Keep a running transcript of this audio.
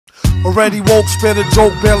Already woke, spit a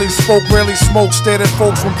joke, barely spoke, rarely smoked, stared at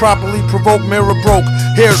folks when properly provoked, mirror broke.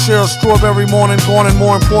 Hair share, strawberry morning, gone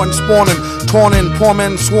more important, spawning, torn in, poor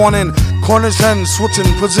men sworn in. Cornish hens, switching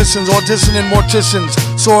positions, auditioning morticians.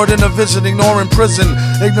 Saw it in a vision, ignoring prison.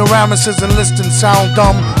 Ignoramuses enlisting, sound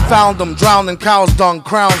dumb. Found them, drowned in cow's dung,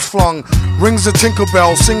 crowns flung. Rings a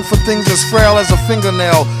Tinkerbell, sing for things as frail as a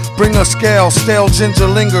fingernail. Bring a scale, stale ginger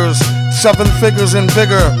lingers. 7 figures in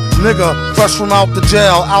vigor, nigga, fresh from out the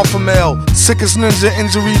jail, alpha male. Sickest ninja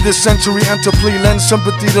injury this century, enter plea, lend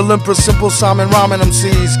sympathy to limper, simple Simon Ramen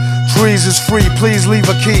MCs. Trees is free, please leave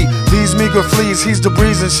a key. These meager fleas, he's the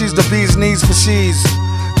breeze and she's the bee's knees for she's.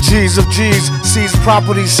 G's of G's, seize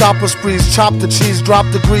property, shopper sprees, chop the cheese, drop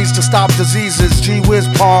the grease to stop diseases. Gee whiz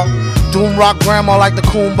pa, doom rock grandma like the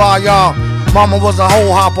Kumbaya. Mama was a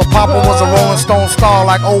hoe hopper, Papa was a Rolling Stone star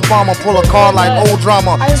like Obama, pull a card like old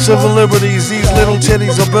drama. Civil liberties, these little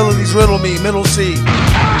titties, abilities riddle me, middle C.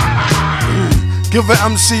 Give an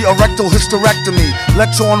MC a rectal hysterectomy,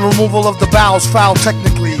 lecture on removal of the bowels, foul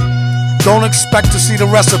technically. Don't expect to see the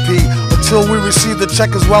recipe until we receive the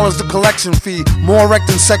check as well as the collection fee. More rec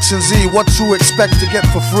than Section Z, what you expect to get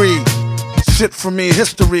for free? Shit for me,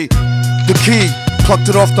 history. The key, plucked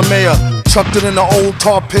it off the mayor, chucked it in the old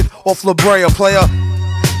tar pit off La Brea, player.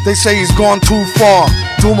 They say he's gone too far.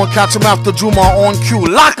 Duma catch him after Juma on cue.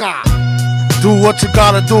 Laka! Do what you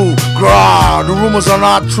gotta do. Grah, the rumors are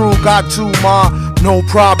not true. Got to, ma. No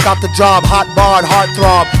prob, got the job. Hot barred, heart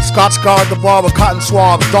throb. Scotch guard, the barber, cotton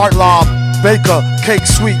swab, dart lob. Baker, cake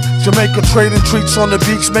sweet. Jamaica trading treats on the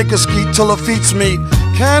beach. Make a skeet till her feet meet.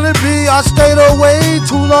 Can it be I stayed away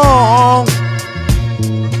too long?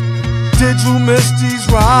 Did you miss these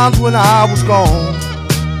rhymes when I was gone?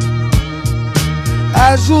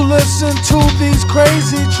 As you listen to these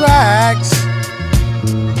crazy tracks,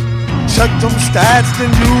 check them stats,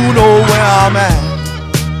 then you know where I'm at.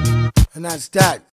 And that's that.